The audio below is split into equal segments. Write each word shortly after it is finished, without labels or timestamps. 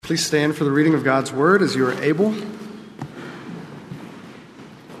Please stand for the reading of God's Word as you are able.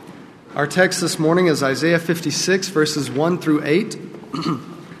 Our text this morning is Isaiah 56, verses 1 through 8.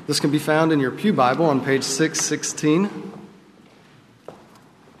 This can be found in your Pew Bible on page 616.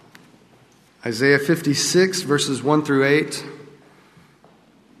 Isaiah 56, verses 1 through 8.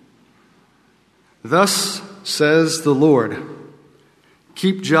 Thus says the Lord,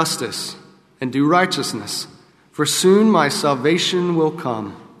 keep justice and do righteousness, for soon my salvation will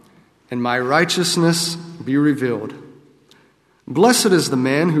come, and my righteousness be revealed. Blessed is the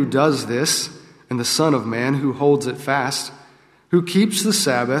man who does this, and the Son of Man who holds it fast, who keeps the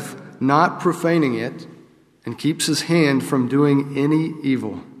Sabbath, not profaning it, and keeps his hand from doing any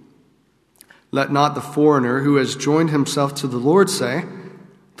evil. Let not the foreigner who has joined himself to the Lord say,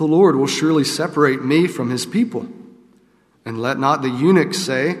 the Lord will surely separate me from his people. And let not the eunuch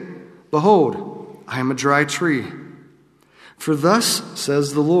say, behold, I am a dry tree. For thus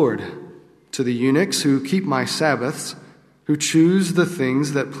says the Lord, to the eunuchs who keep my Sabbaths, who choose the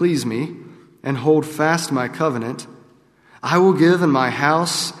things that please me, and hold fast my covenant, I will give in my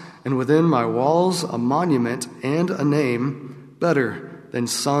house and within my walls a monument and a name better than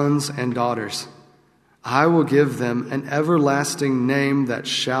sons and daughters. I will give them an everlasting name that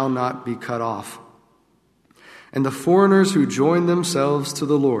shall not be cut off. And the foreigners who join themselves to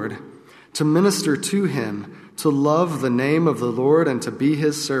the Lord, to minister to him, to love the name of the Lord and to be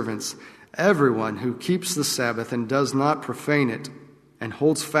his servants, everyone who keeps the Sabbath and does not profane it and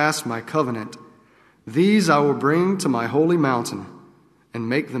holds fast my covenant, these I will bring to my holy mountain and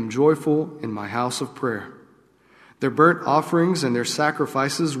make them joyful in my house of prayer. Their burnt offerings and their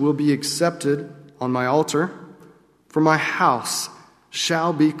sacrifices will be accepted on my altar, for my house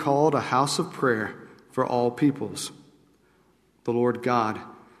shall be called a house of prayer for all peoples. The Lord God,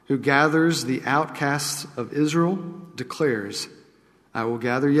 who gathers the outcasts of Israel, declares, I will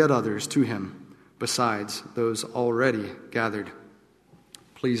gather yet others to him, besides those already gathered.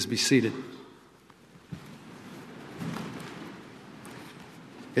 Please be seated.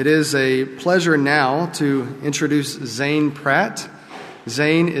 It is a pleasure now to introduce Zane Pratt.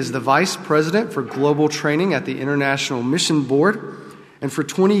 Zane is the Vice President for Global Training at the International Mission Board, and for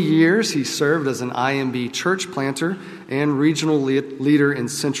 20 years he served as an IMB church planter and regional leader in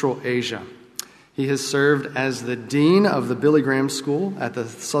Central Asia. He has served as the Dean of the Billy Graham School at the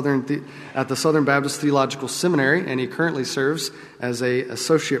Southern Baptist Theological Seminary, and he currently serves as an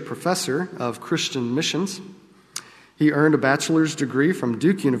Associate Professor of Christian Missions. He earned a bachelor's degree from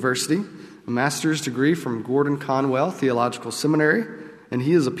Duke University, a master's degree from Gordon Conwell Theological Seminary, and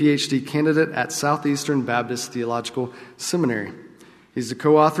he is a PhD candidate at Southeastern Baptist Theological Seminary. He's the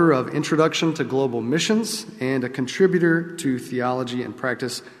co-author of Introduction to Global Missions and a contributor to Theology and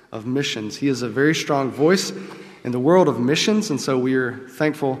Practice of Missions. He is a very strong voice in the world of missions, and so we are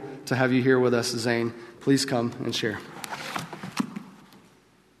thankful to have you here with us, Zane. Please come and share.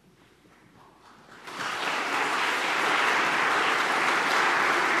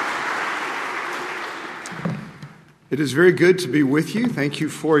 It is very good to be with you. Thank you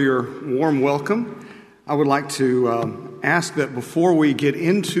for your warm welcome. I would like to ask that before we get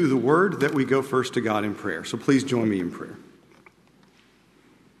into the Word, that we go first to God in prayer. So please join me in prayer.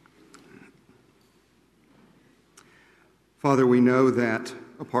 Father, we know that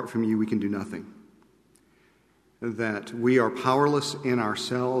apart from you, we can do nothing. That we are powerless in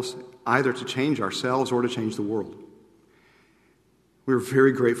ourselves, either to change ourselves or to change the world. We're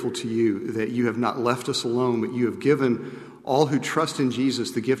very grateful to you that you have not left us alone, but you have given all who trust in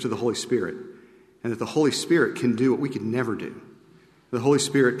Jesus the gift of the Holy Spirit, and that the Holy Spirit can do what we could never do. The Holy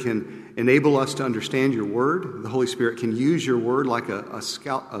Spirit can enable us to understand your word. The Holy Spirit can use your word like a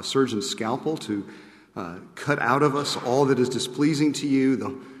surgeon's scalpel to cut out of us all that is displeasing to you.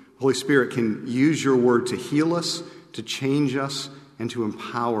 The Holy Spirit can use your word to heal us, to change us, and to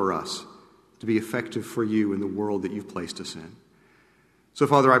empower us to be effective for you in the world that you've placed us in. So,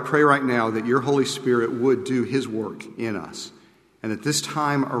 Father, I pray right now that your Holy Spirit would do his work in us, and that this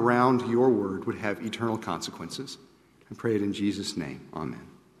time around your word would have eternal consequences. I pray it in Jesus' name. Amen.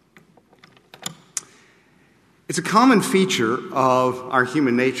 It's a common feature of our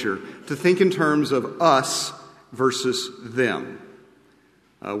human nature to think in terms of us versus them.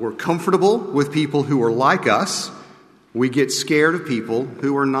 We're comfortable with people who are like us. We get scared of people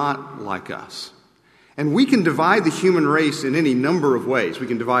who are not like us. And we can divide the human race in any number of ways. We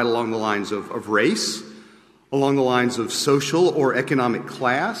can divide along the lines of race, along the lines of social or economic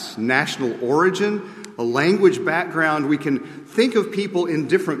class, national origin, a language background. We can think of people in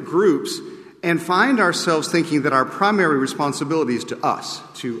different groups and find ourselves thinking that our primary responsibility is to us,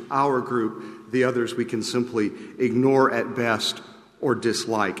 to our group. The others we can simply ignore at best or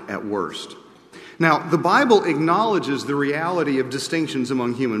dislike at worst. Now, the Bible acknowledges the reality of distinctions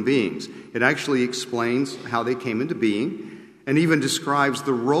among human beings. It actually explains how they came into being and even describes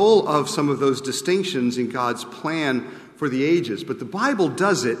the role of some of those distinctions in God's plan for the ages. But the Bible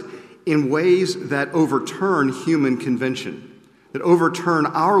does it in ways that overturn human convention, that overturn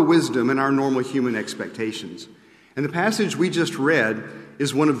our wisdom and our normal human expectations. And the passage we just read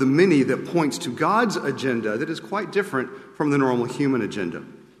is one of the many that points to God's agenda that is quite different from the normal human agenda.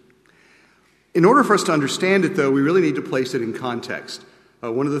 In order for us to understand it, though, we really need to place it in context.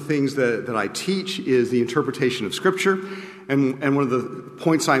 One of the things that I teach is the interpretation of Scripture, and one of the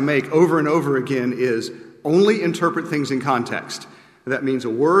points I make over and over again is only interpret things in context. That means a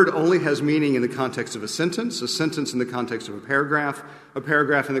word only has meaning in the context of a sentence in the context of a paragraph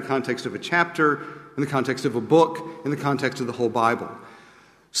in the context of a chapter, in the context of a book, in the context of the whole Bible.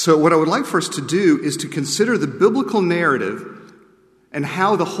 So what I would like for us to do is to consider the biblical narrative and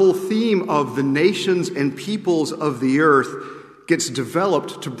how the whole theme of the nations and peoples of the earth gets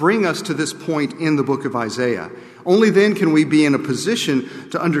developed to bring us to this point in the book of Isaiah. Only then can we be in a position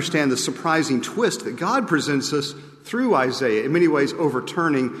to understand the surprising twist that God presents us through Isaiah, in many ways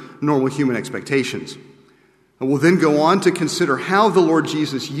overturning normal human expectations. And we'll then go on to consider how the Lord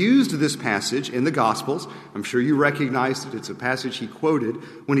Jesus used this passage in the Gospels. I'm sure you recognize that it's a passage he quoted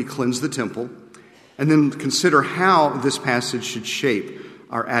when he cleansed the temple. And then consider how this passage should shape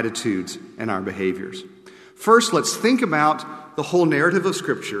our attitudes and our behaviors. First, let's think about the whole narrative of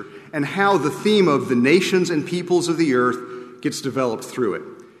Scripture and how the theme of the nations and peoples of the earth gets developed through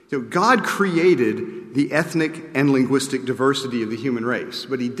it. God created the ethnic and linguistic diversity of the human race,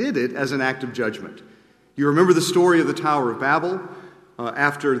 but he did it as an act of judgment. You remember the story of the Tower of Babel?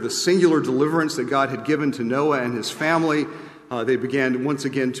 After the singular deliverance that God had given to Noah and his family, they began once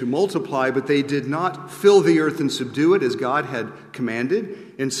again to multiply, but they did not fill the earth and subdue it as God had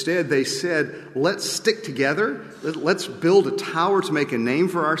commanded. Instead, they said, let's stick together. Let's build a tower to make a name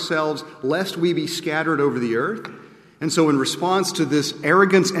for ourselves, lest we be scattered over the earth. And so in response to this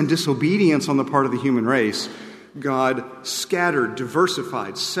arrogance and disobedience on the part of the human race, God scattered,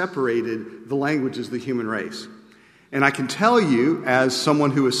 diversified, separated the languages of the human race. And I can tell you, as someone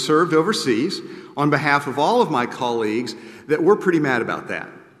who has served overseas, on behalf of all of my colleagues, that we're pretty mad about that.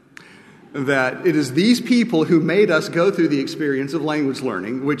 That it is these people who made us go through the experience of language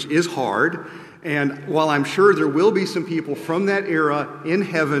learning, which is hard. And while I'm sure there will be some people from that era in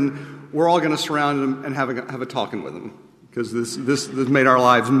heaven, we're all going to surround them and have a talking with them, because this made our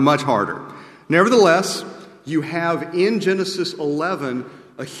lives much harder. Nevertheless, you have in Genesis 11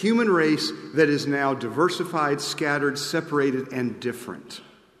 a human race that is now diversified, scattered, separated, and different.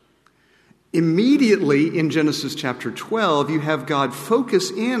 Immediately in Genesis chapter 12, you have God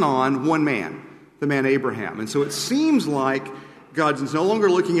focus in on one man, the man Abraham. And so it seems like God is no longer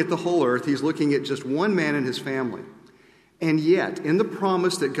looking at the whole earth. He's looking at just one man and his family. And yet, in the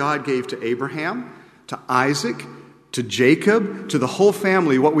promise that God gave to Abraham, to Isaac, to Jacob, to the whole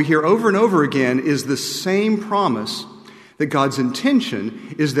family, what we hear over and over again is the same promise that God's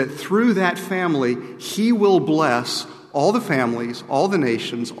intention is that through that family, he will bless all the families, all the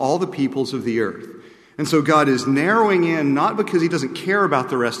nations, all the peoples of the earth. And so God is narrowing in, not because he doesn't care about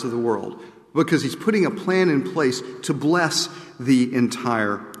the rest of the world, but because he's putting a plan in place to bless the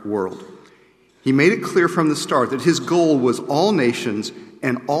entire world. He made it clear from the start that his goal was all nations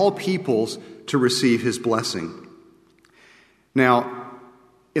and all peoples to receive his blessing. Now,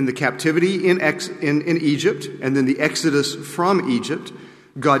 in the captivity in Egypt, and then the exodus from Egypt,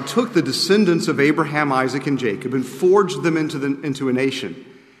 God took the descendants of Abraham, Isaac, and Jacob and forged them into a nation.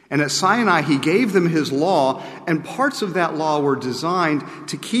 And at Sinai, he gave them his law, and parts of that law were designed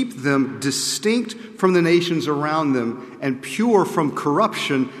to keep them distinct from the nations around them and pure from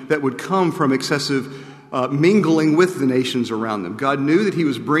corruption that would come from excessive mingling with the nations around them. God knew that he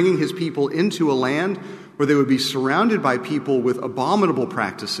was bringing his people into a land where they would be surrounded by people with abominable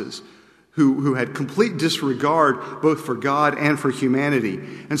practices, who had complete disregard both for God and for humanity.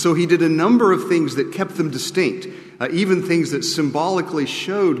 And so he did a number of things that kept them distinct, even things that symbolically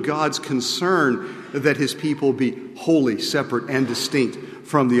showed God's concern that his people be holy, separate, and distinct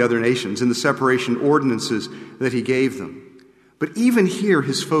from the other nations in the separation ordinances that he gave them. But even here,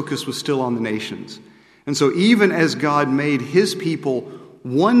 his focus was still on the nations. And so even as God made his people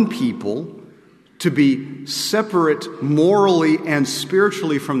one people, to be separate morally and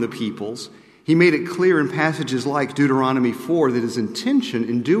spiritually from the peoples, he made it clear in passages like Deuteronomy 4 that his intention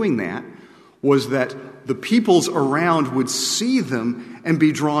in doing that was that the peoples around would see them and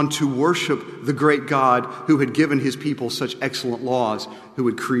be drawn to worship the great God who had given his people such excellent laws, who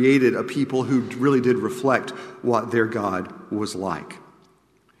had created a people who really did reflect what their God was like.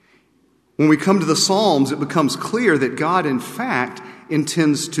 When we come to the Psalms, it becomes clear that God, in fact,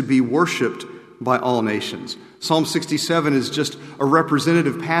 intends to be worshiped by all nations. Psalm 67 is just a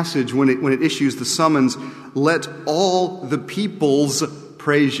representative passage when it issues the summons, let all the peoples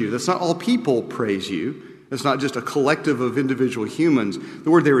praise you. That's not all people praise you. It's not just a collective of individual humans. The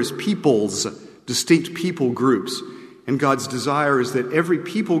word there is peoples, distinct people groups. And God's desire is that every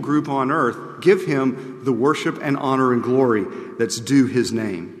people group on earth give him the worship and honor and glory that's due his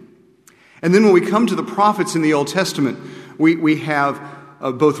name. And then when we come to the prophets in the Old Testament, we have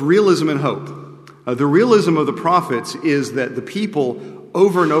both realism and hope. The realism of the prophets is that the people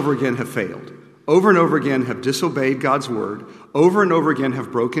over and over again have failed. Over and over again have disobeyed God's word. Over and over again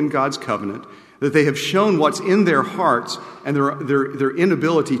have broken God's covenant. That they have shown what's in their hearts and their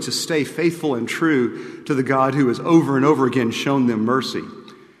inability to stay faithful and true to the God who has over and over again shown them mercy.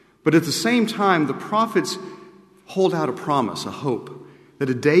 But at the same time, the prophets hold out a promise, a hope, that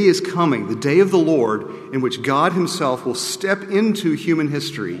a day is coming, the day of the Lord, in which God himself will step into human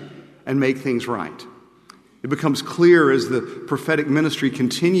history and make things right. It becomes clear as the prophetic ministry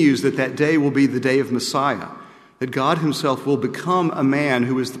continues that that day will be the day of Messiah, that God himself will become a man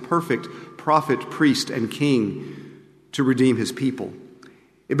who is the perfect prophet, priest, and king to redeem his people.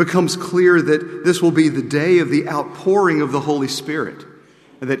 It becomes clear that this will be the day of the outpouring of the Holy Spirit,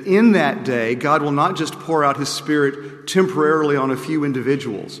 and that in that day, God will not just pour out his Spirit temporarily on a few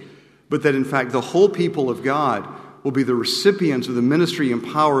individuals, but that in fact the whole people of God will be the recipients of the ministry and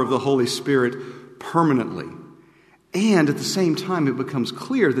power of the Holy Spirit permanently. And at the same time, it becomes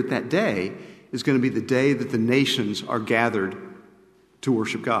clear that that day is going to be the day that the nations are gathered to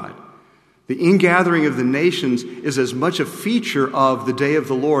worship God. The ingathering of the nations is as much a feature of the day of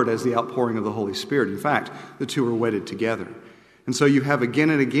the Lord as the outpouring of the Holy Spirit. In fact, the two are wedded together. And so you have again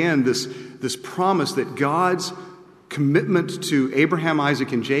and again this promise that God's commitment to Abraham,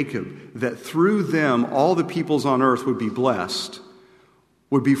 Isaac, and Jacob, that through them all the peoples on earth would be blessed,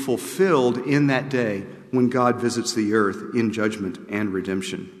 would be fulfilled in that day when God visits the earth in judgment and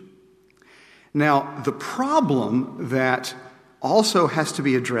redemption. Now, the problem that also has to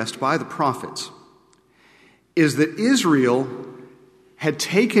be addressed by the prophets is that Israel had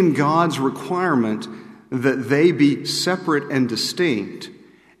taken God's requirement that they be separate and distinct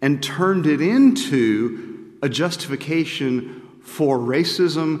and turned it into a justification for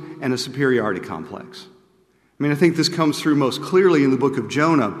racism and a superiority complex. I mean, I think this comes through most clearly in the book of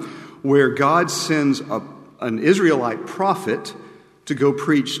Jonah, where God sends an Israelite prophet to go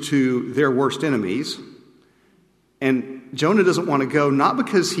preach to their worst enemies. And Jonah doesn't want to go, not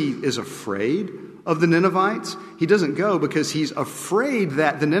because he is afraid of the Ninevites. He doesn't go because he's afraid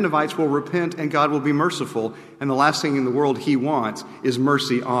that the Ninevites will repent and God will be merciful. And the last thing in the world he wants is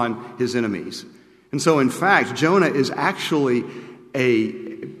mercy on his enemies. And so, in fact, Jonah is actually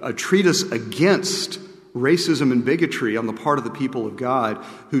a treatise against racism and bigotry on the part of the people of God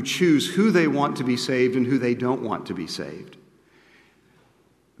who choose who they want to be saved and who they don't want to be saved.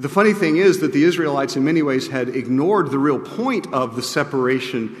 The funny thing is that the Israelites in many ways had ignored the real point of the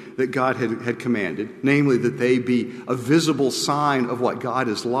separation that God had commanded, namely that they be a visible sign of what God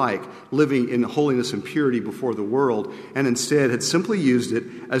is like, living in holiness and purity before the world, and instead had simply used it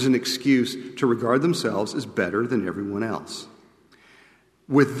as an excuse to regard themselves as better than everyone else.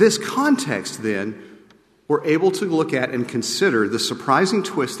 With this context, then, we're able to look at and consider the surprising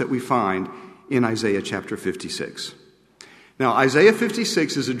twist that we find in Isaiah chapter 56. Now, Isaiah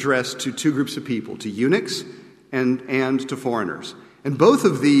 56 is addressed to two groups of people, to eunuchs and to foreigners. And both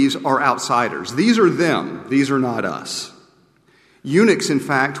of these are outsiders. These are them. These are not us. Eunuchs, in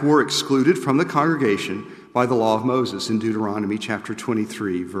fact, were excluded from the congregation by the law of Moses in Deuteronomy chapter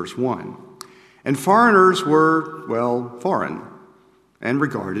 23, verse 1. And foreigners were, foreign and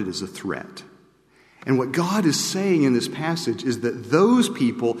regarded as a threat. And what God is saying in this passage is that those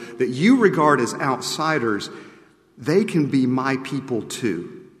people that you regard as outsiders, they can be my people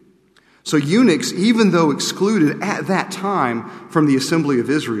too. So eunuchs, even though excluded at that time from the assembly of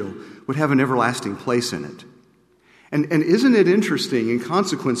Israel, would have an everlasting place in it. And isn't it interesting, in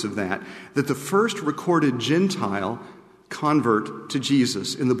consequence of that the first recorded Gentile convert to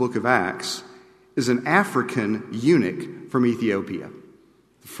Jesus in the book of Acts is an African eunuch from Ethiopia.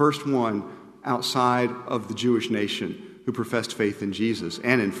 The first one outside of the Jewish nation who professed faith in Jesus,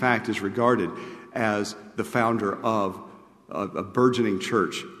 and in fact is regarded as the founder of a burgeoning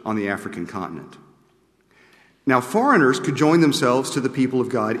church on the African continent. Now, foreigners could join themselves to the people of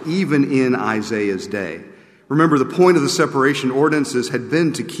God even in Isaiah's day. Remember, the point of the separation ordinances had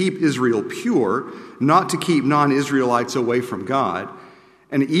been to keep Israel pure, not to keep non-Israelites away from God.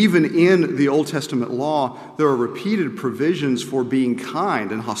 And even in the Old Testament law, there are repeated provisions for being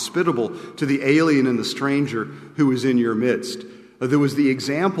kind and hospitable to the alien and the stranger who is in your midst. There was the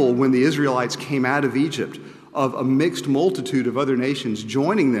example when the Israelites came out of Egypt of a mixed multitude of other nations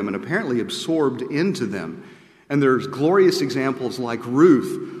joining them and apparently absorbed into them. And there's glorious examples like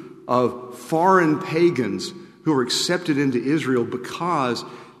Ruth of foreign pagans who were accepted into Israel because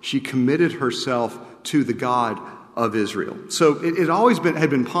she committed herself to the God of Israel. So it always had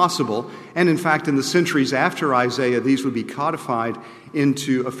been possible, and in fact in the centuries after Isaiah, these would be codified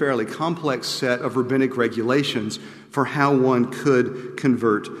into a fairly complex set of rabbinic regulations for how one could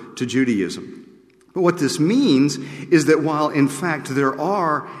convert to Judaism. But what this means is that while in fact there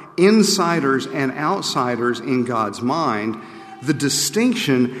are insiders and outsiders in God's mind, the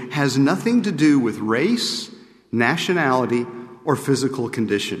distinction has nothing to do with race, nationality, or physical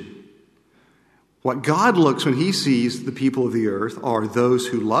condition. What God looks when he sees the people of the earth are those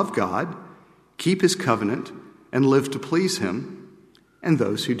who love God, keep his covenant, and live to please him, and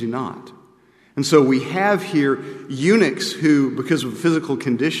those who do not. And so we have here eunuchs who, because of physical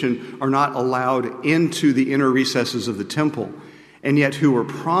condition, are not allowed into the inner recesses of the temple, and yet who are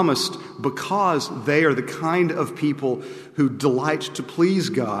promised because they are the kind of people who delight to please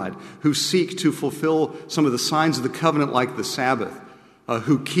God, who seek to fulfill some of the signs of the covenant like the Sabbath,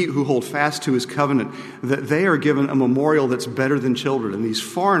 who hold fast to his covenant, that they are given a memorial that's better than children. And these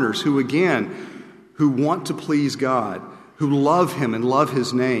foreigners who want to please God, who love him and love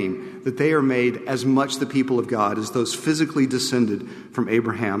his name, that they are made as much the people of God as those physically descended from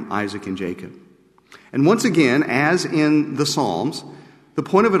Abraham, Isaac, and Jacob. And once again, as in the Psalms, the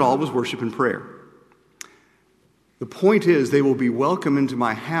point of it all was worship and prayer. The point is, they will be welcome into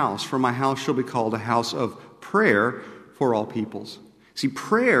my house, for my house shall be called a house of prayer for all peoples. See,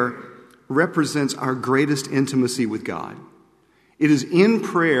 prayer represents our greatest intimacy with God. It is in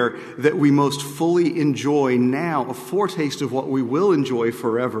prayer that we most fully enjoy now a foretaste of what we will enjoy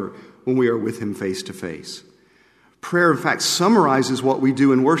forever when we are with him face to face. Prayer, in fact, summarizes what we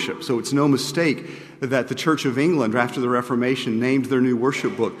do in worship. So it's no mistake that the Church of England, after the Reformation, named their new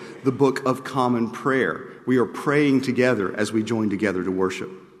worship book the Book of Common Prayer. We are praying together as we join together to worship.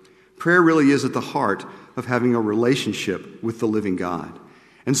 Prayer really is at the heart of having a relationship with the living God.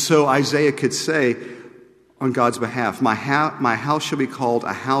 And so Isaiah could say on God's behalf, my house shall be called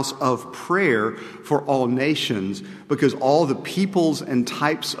a house of prayer for all nations, because all the peoples and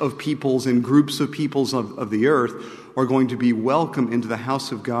types of peoples and groups of peoples of the earth are going to be welcome into the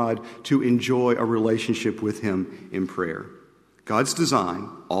house of God to enjoy a relationship with him in prayer. God's design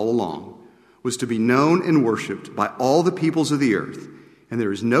all along was to be known and worshiped by all the peoples of the earth, and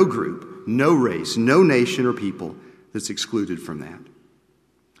there is no group, no race, no nation or people that's excluded from that.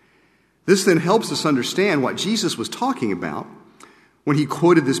 This then helps us understand what Jesus was talking about when he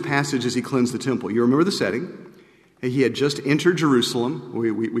quoted this passage as he cleansed the temple. You remember the setting? He had just entered Jerusalem.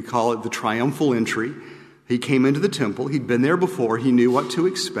 We call it the triumphal entry. He came into the temple. He'd been there before. He knew what to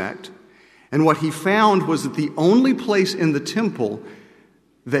expect. And what he found was that the only place in the temple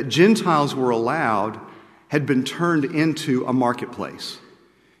that Gentiles were allowed had been turned into a marketplace.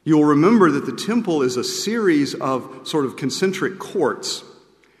 You'll remember that the temple is a series of sort of concentric courts,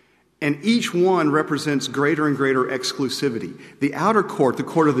 and each one represents greater and greater exclusivity. The outer court, the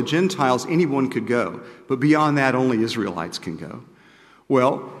court of the Gentiles, anyone could go, but beyond that, only Israelites can go.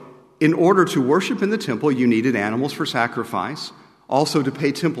 Well, in order to worship in the temple, you needed animals for sacrifice. Also, to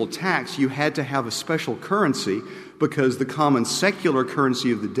pay temple tax, you had to have a special currency, because the common secular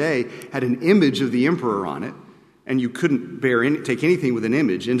currency of the day had an image of the emperor on it, and you couldn't take anything with an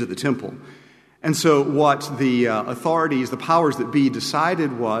image into the temple. And so what the authorities, the powers that be,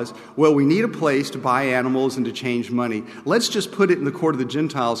 decided was, well, we need a place to buy animals and to change money. Let's just put it in the court of the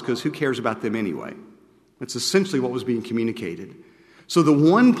Gentiles, because who cares about them anyway? That's essentially what was being communicated. So the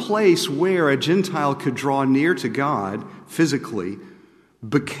one place where a Gentile could draw near to God physically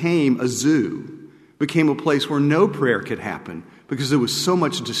became a zoo, became a place where no prayer could happen, because there was so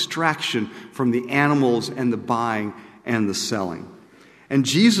much distraction from the animals and the buying and the selling. And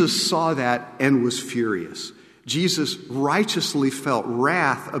Jesus saw that and was furious. Jesus righteously felt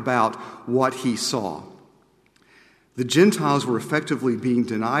wrath about what he saw. The Gentiles were effectively being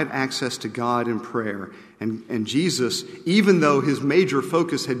denied access to God in prayer. And Jesus, even though his major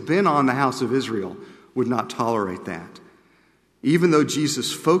focus had been on the house of Israel, would not tolerate that. Even though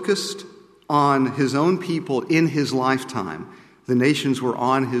Jesus focused on his own people in his lifetime, the nations were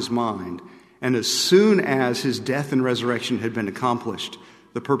on his mind. And as soon as his death and resurrection had been accomplished,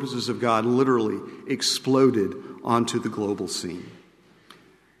 the purposes of God literally exploded onto the global scene.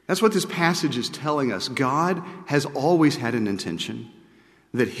 That's what this passage is telling us. God has always had an intention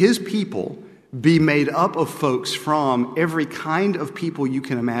that his people be made up of folks from every kind of people you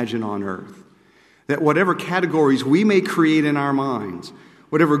can imagine on earth. That whatever categories we may create in our minds,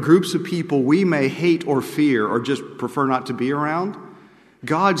 whatever groups of people we may hate or fear or just prefer not to be around,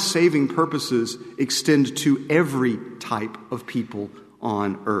 God's saving purposes extend to every type of people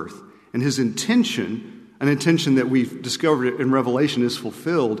on earth. And his intention, an intention that we've discovered in Revelation is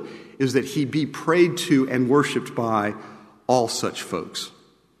fulfilled, is that he be prayed to and worshiped by all such folks.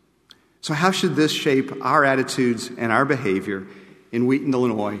 So how should this shape our attitudes and our behavior in Wheaton,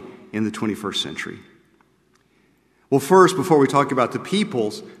 Illinois in the 21st century? Well, first, before we talk about the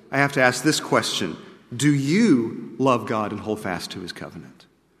peoples, I have to ask this question. Do you love God and hold fast to his covenant?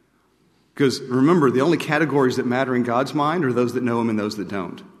 Because remember, the only categories that matter in God's mind are those that know him and those that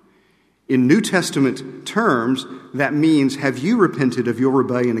don't. In New Testament terms, that means, have you repented of your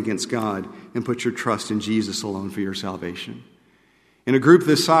rebellion against God and put your trust in Jesus alone for your salvation? In a group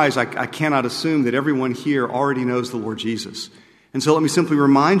this size, I cannot assume that everyone here already knows the Lord Jesus. And so let me simply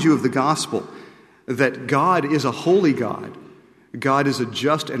remind you of the gospel, that God is a holy God. God is a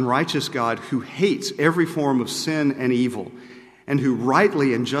just and righteous God who hates every form of sin and evil, and who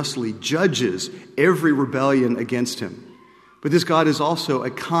rightly and justly judges every rebellion against him. But this God is also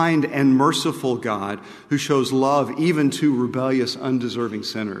a kind and merciful God who shows love even to rebellious, undeserving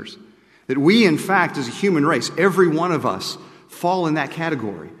sinners. That we, in fact, as a human race, every one of us, fall in that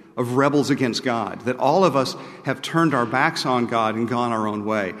category of rebels against God. That all of us have turned our backs on God and gone our own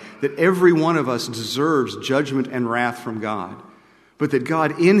way. That every one of us deserves judgment and wrath from God. But that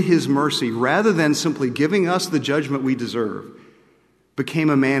God, in his mercy, rather than simply giving us the judgment we deserve, became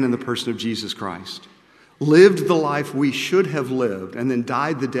a man in the person of Jesus Christ. Lived the life we should have lived, and then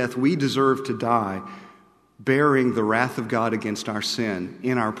died the death we deserve to die, bearing the wrath of God against our sin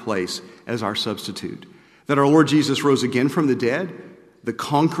in our place as our substitute. That our Lord Jesus rose again from the dead, the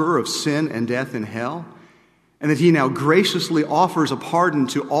conqueror of sin and death and hell, and that he now graciously offers a pardon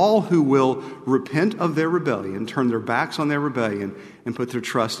to all who will repent of their rebellion, turn their backs on their rebellion, and put their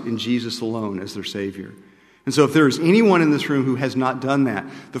trust in Jesus alone as their Savior. And so if there is anyone in this room who has not done that,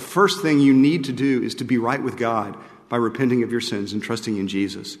 the first thing you need to do is to be right with God by repenting of your sins and trusting in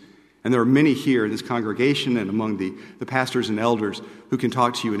Jesus. And there are many here in this congregation and among the pastors and elders who can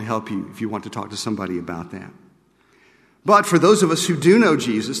talk to you and help you if you want to talk to somebody about that. But for those of us who do know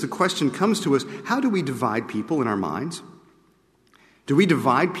Jesus, the question comes to us, how do we divide people in our minds? Do we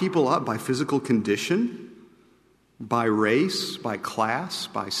divide people up by physical condition, by race, by class,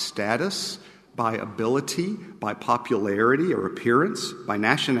 by status, by ability, by popularity or appearance, by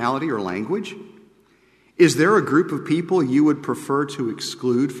nationality or language? Is there a group of people you would prefer to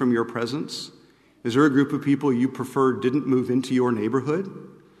exclude from your presence? Is there a group of people you prefer didn't move into your neighborhood,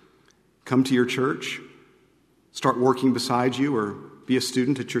 come to your church, start working beside you, or be a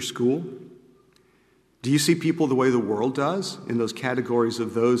student at your school? Do you see people the way the world does, in those categories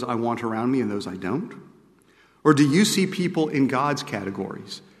of those I want around me and those I don't? Or do you see people in God's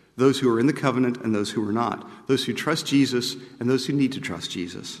categories, those who are in the covenant and those who are not, those who trust Jesus and those who need to trust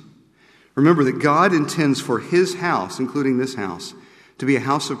Jesus? Remember that God intends for his house, including this house, to be a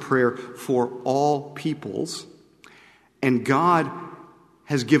house of prayer for all peoples. And God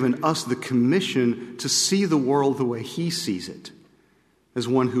has given us the commission to see the world the way he sees it, as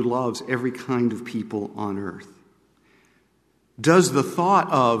one who loves every kind of people on earth. Does the thought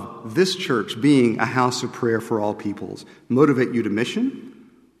of this church being a house of prayer for all peoples motivate you to mission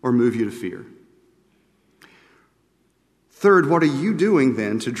or move you to fear? Third, what are you doing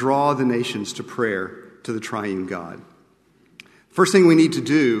then to draw the nations to prayer to the triune God? First thing we need to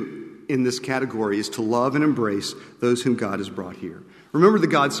do in this category is to love and embrace those whom God has brought here. Remember that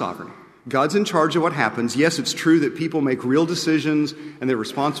God's sovereign. God's in charge of what happens. Yes, it's true that people make real decisions and they're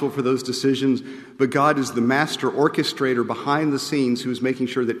responsible for those decisions, but God is the master orchestrator behind the scenes who is making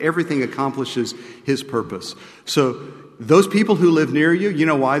sure that everything accomplishes his purpose. So those people who live near you, you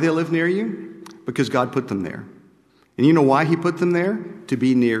know why they live near you? Because God put them there. And you know why he put them there? To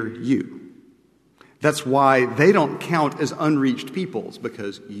be near you. That's why they don't count as unreached peoples,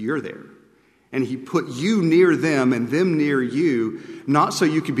 because you're there. And he put you near them and them near you, not so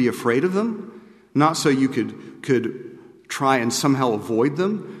you could be afraid of them, not so you could try and somehow avoid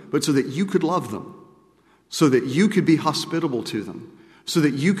them, but so that you could love them, so that you could be hospitable to them, so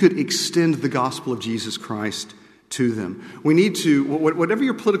that you could extend the gospel of Jesus Christ to them. We need to, whatever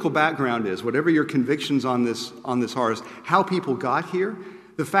your political background is, whatever your convictions on this are, how people got here,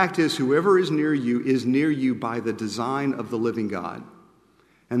 the fact is whoever is near you by the design of the living God.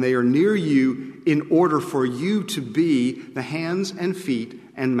 And they are near you in order for you to be the hands and feet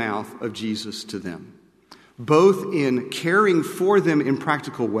and mouth of Jesus to them. both in caring for them in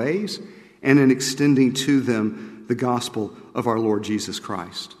practical ways and in extending to them the gospel of our Lord Jesus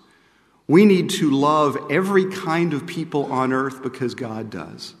Christ. We need to love every kind of people on earth because God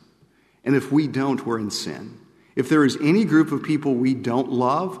does. And if we don't, we're in sin. If there is any group of people we don't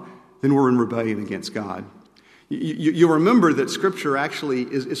love, then we're in rebellion against God. You'll remember that Scripture actually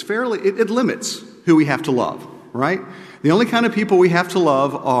is fairly, it limits who we have to love, right? The only kind of people we have to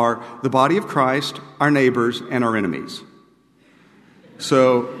love are the body of Christ, our neighbors, and our enemies.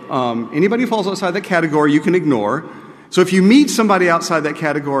 So anybody who falls outside that category, you can ignore. So if you meet somebody outside that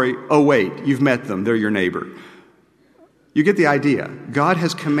category, oh wait, you've met them, they're your neighbor. You get the idea. God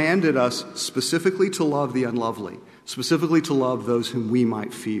has commanded us specifically to love the unlovely, specifically to love those whom we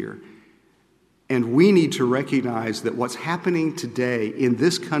might fear. And we need to recognize that what's happening today in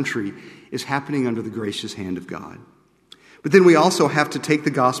this country is happening under the gracious hand of God. But then we also have to take the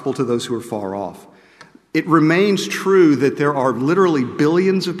gospel to those who are far off. It remains true that there are literally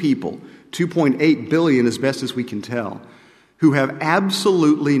billions of people, 2.8 billion as best as we can tell, who have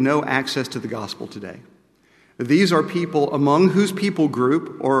absolutely no access to the gospel today. These are people among whose people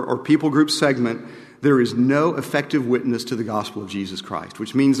group or people group segment there is no effective witness to the gospel of Jesus Christ,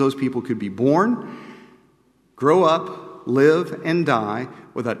 which means those people could be born, grow up, live, and die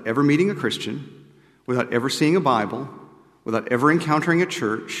without ever meeting a Christian, without ever seeing a Bible, without ever encountering a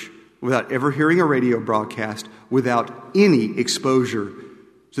church, without ever hearing a radio broadcast, without any exposure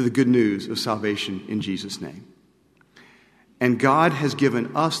to the good news of salvation in Jesus' name. And God has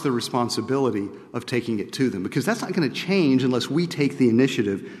given us the responsibility of taking it to them, because that's not going to change unless we take the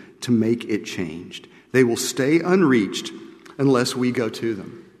initiative to make it changed. They will stay unreached unless we go to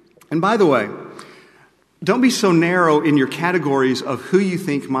them. And by the way, don't be so narrow in your categories of who you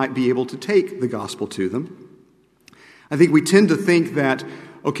think might be able to take the gospel to them. I think we tend to think that,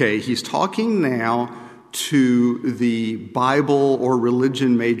 okay, he's talking now to the Bible or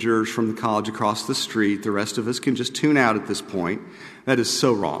religion majors from the college across the street. The rest of us can just tune out at this point. That is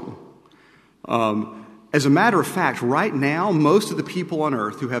so wrong. As a matter of fact, right now, most of the people on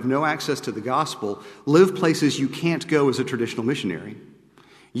earth who have no access to the gospel live places you can't go as a traditional missionary.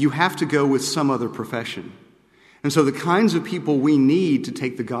 You have to go with some other profession. And so the kinds of people we need to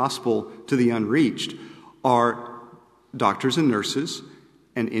take the gospel to the unreached are doctors and nurses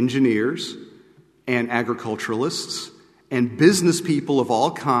and engineers and agriculturalists and business people of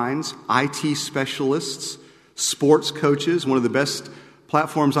all kinds, IT specialists, sports coaches. One of the best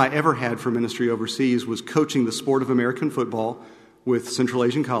platforms I ever had for ministry overseas was coaching the sport of American football with Central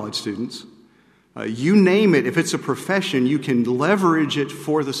Asian college students. You name it, if it's a profession, you can leverage it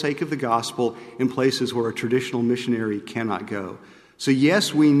for the sake of the gospel in places where a traditional missionary cannot go. So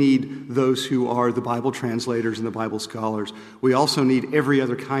yes, we need those who are the Bible translators and the Bible scholars. We also need every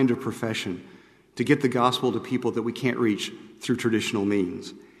other kind of profession to get the gospel to people that we can't reach through traditional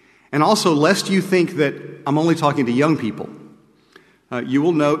means. And also, lest you think that I'm only talking to young people, you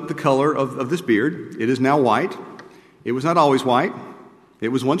will note the color of this beard. It is now white. It was not always white. It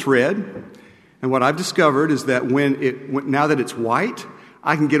was once red. And what I've discovered is that now that it's white,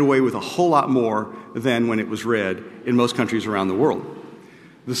 I can get away with a whole lot more than when it was red in most countries around the world.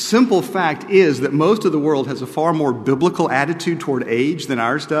 The simple fact is that most of the world has a far more biblical attitude toward age than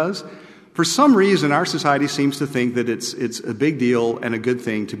ours does. For some reason, our society seems to think that it's a big deal and a good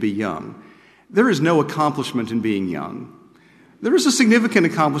thing to be young. There is no accomplishment in being young. There is a significant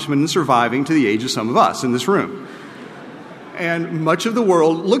accomplishment in surviving to the age of some of us in this room. And much of the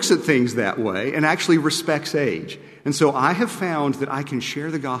world looks at things that way and actually respects age. And so I have found that I can share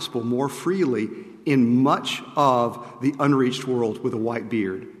the gospel more freely in much of the unreached world with a white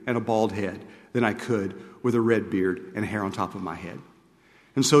beard and a bald head than I could with a red beard and hair on top of my head.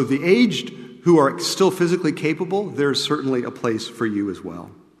 And so the aged who are still physically capable, there's certainly a place for you as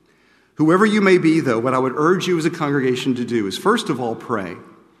well. Whoever you may be, though, what I would urge you as a congregation to do is, first of all, pray.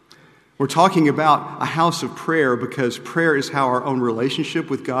 We're talking about a house of prayer because prayer is how our own relationship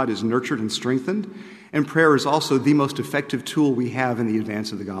with God is nurtured and strengthened, and prayer is also the most effective tool we have in the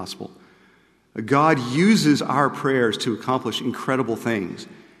advance of the gospel. God uses our prayers to accomplish incredible things,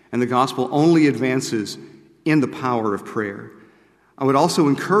 and the gospel only advances in the power of prayer. I would also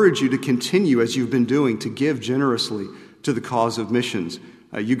encourage you to continue, as you've been doing, to give generously to the cause of missions.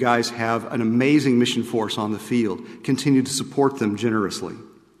 You guys have an amazing mission force on the field. Continue to support them generously.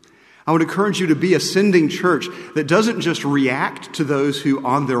 I would encourage you to be a sending church that doesn't just react to those who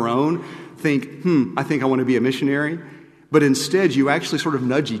on their own think, I think I want to be a missionary, but instead you actually sort of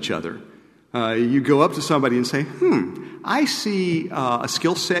nudge each other. You go up to somebody and say, I see a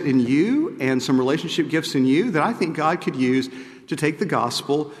skill set in you and some relationship gifts in you that I think God could use to take the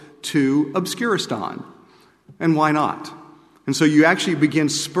gospel to Obscuristan. And why not? And so you actually begin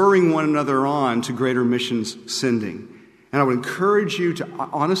spurring one another on to greater missions sending. And I would encourage you to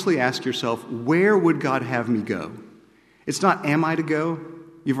honestly ask yourself, where would God have me go? It's not, am I to go?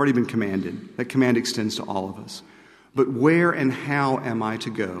 You've already been commanded. That command extends to all of us. But where and how am I to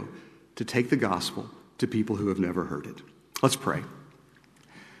go to take the gospel to people who have never heard it? Let's pray.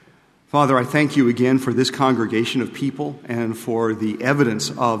 Father, I thank you again for this congregation of people and for the evidence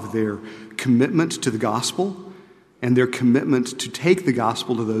of their commitment to the gospel and their commitment to take the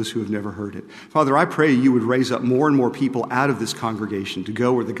gospel to those who have never heard it. Father, I pray you would raise up more and more people out of this congregation to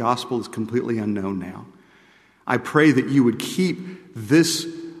go where the gospel is completely unknown now. I pray that you would keep this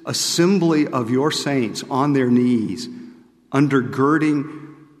assembly of your saints on their knees,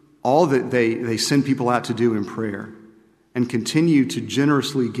 undergirding all that they send people out to do in prayer, and continue to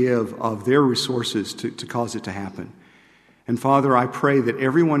generously give of their resources to cause it to happen. And Father, I pray that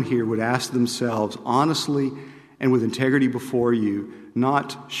everyone here would ask themselves honestly and with integrity before you,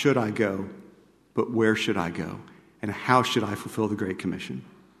 not should I go, but where should I go? And how should I fulfill the Great Commission?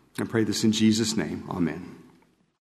 I pray this in Jesus' name. Amen.